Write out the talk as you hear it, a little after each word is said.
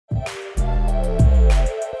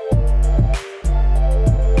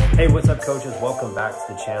Hey, what's up, coaches? Welcome back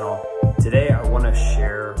to the channel. Today, I want to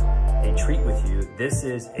share a treat with you. This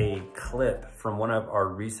is a clip from one of our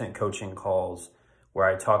recent coaching calls where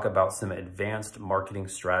I talk about some advanced marketing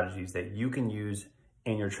strategies that you can use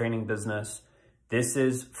in your training business. This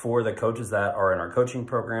is for the coaches that are in our coaching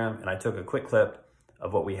program, and I took a quick clip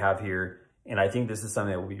of what we have here. And I think this is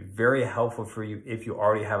something that will be very helpful for you if you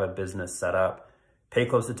already have a business set up. Pay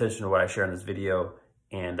close attention to what I share in this video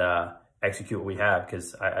and execute what we have,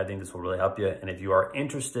 because I think this will really help you. And if you are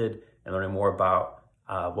interested in learning more about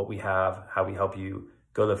what we have, how we help you,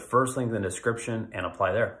 go to the first link in the description and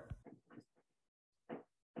apply there.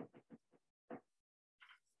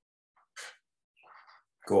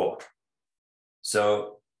 Cool.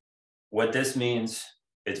 So what this means,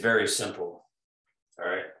 it's very simple. All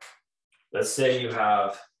right. Let's say you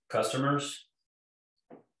have customers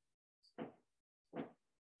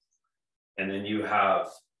and then you have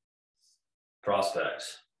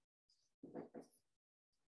prospects.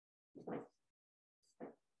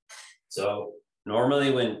 So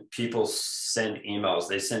normally when people send emails,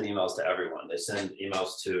 they send emails to everyone. They send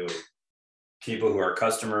emails to people who are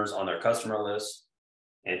customers on their customer list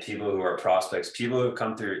and people who are prospects, people who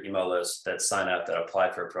come through your email list that sign up, that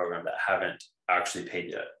apply for a program that haven't actually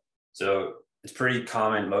paid yet. So it's pretty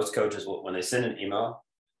common. Most coaches, when they send an email,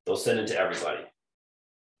 they'll send it to everybody.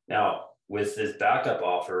 Now, with this backup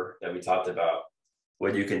offer that we talked about,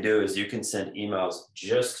 what you can do is you can send emails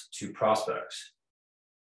just to prospects.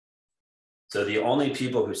 So the only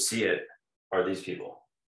people who see it are these people,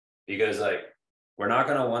 because we're not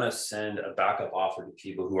going to want to send a backup offer to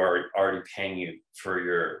people who are already paying you for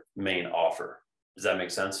your main offer. Does that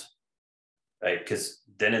make sense? Right? Because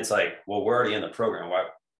then it's like, well, we're already in the program.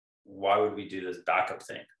 Why would we do this backup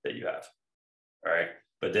thing that you have? All right.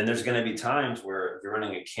 But then there's going to be times where if you're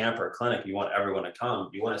running a camp or a clinic, you want everyone to come,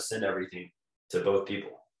 you want to send everything to both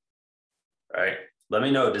people. All right. Let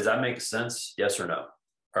me know. Does that make sense? Yes or no?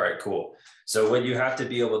 All right, cool. So what you have to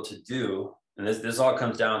be able to do, and this all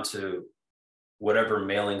comes down to whatever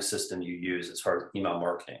mailing system you use as far as email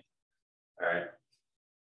marketing. All right.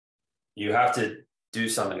 You have to do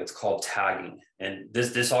something that's called tagging. And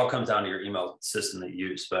this all comes down to your email system that you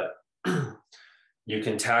use, but you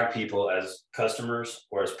can tag people as customers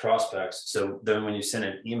or as prospects. So then when you send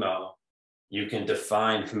an email, you can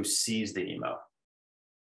define who sees the email,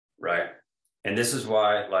 right? And this is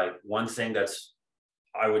why, one thing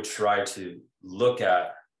I would try to look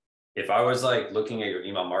at, if I was looking at your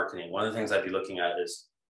email marketing, one of the things I'd be looking at is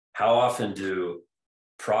how often do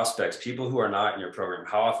prospects, people who are not in your program,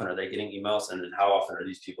 how often are they getting emails? And then how often are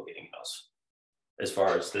these people getting emails? As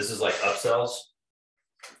far as this is upsells,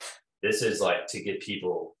 this is to get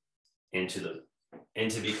people into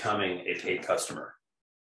becoming a paid customer,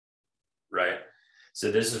 right?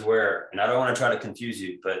 So this is where, and I don't want to try to confuse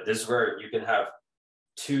you, but this is where you can have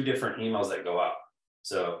two different emails that go out.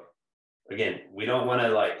 So again, we don't want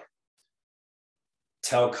to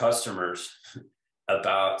tell customers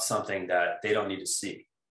about something that they don't need to see.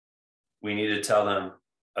 We need to tell them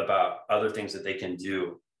about other things that they can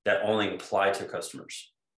do that only apply to customers.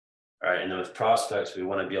 All right. And then with prospects, we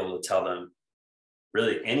want to be able to tell them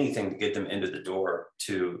really anything to get them into the door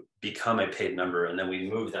to become a paid member. And then we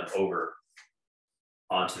move them over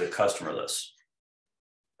onto the customer list.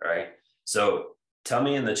 All right. So tell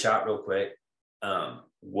me in the chat real quick,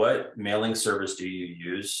 what mailing service do you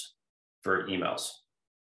use for emails?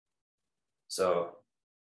 So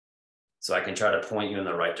I can try to point you in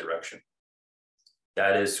the right direction.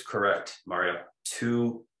 That is correct, Mario.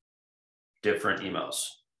 2 different emails.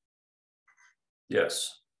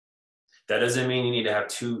 Yes. That doesn't mean you need to have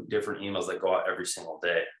 2 different emails that go out every single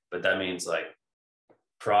day, but that means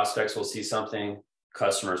prospects will see something,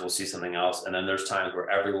 customers will see something else, and then there's times where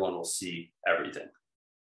everyone will see everything.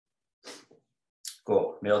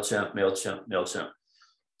 Cool. MailChimp, MailChimp, MailChimp.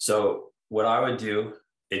 So what I would do,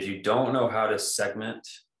 if you don't know how to segment,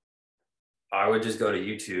 I would just go to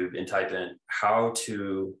YouTube and type in how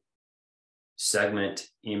to segment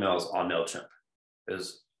emails on MailChimp,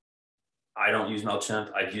 because I don't use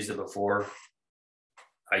MailChimp. I've used it before.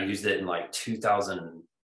 I used it in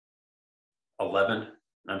 2011.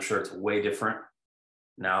 I'm sure it's way different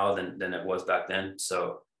now than it was back then.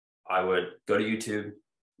 So I would go to YouTube,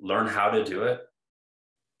 learn how to do it,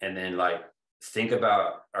 and then think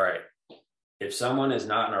about, all right, if someone is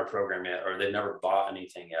not in our program yet, or they've never bought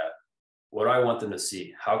anything yet, what do I want them to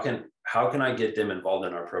see? How can I get them involved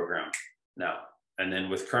in our program now? And then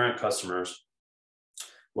with current customers,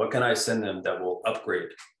 what can I send them that will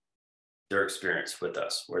upgrade their experience with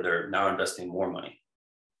us, where they're now investing more money?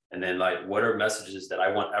 And then what are messages that I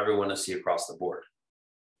want everyone to see across the board?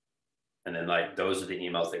 And then like, those are the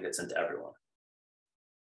emails that get sent to everyone.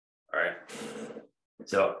 All right.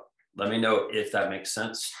 So let me know if that makes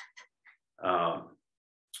sense.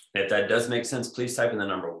 If that does make sense, please type in the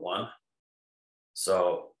number 1.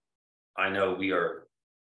 So I know we are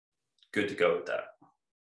good to go with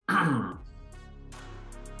that.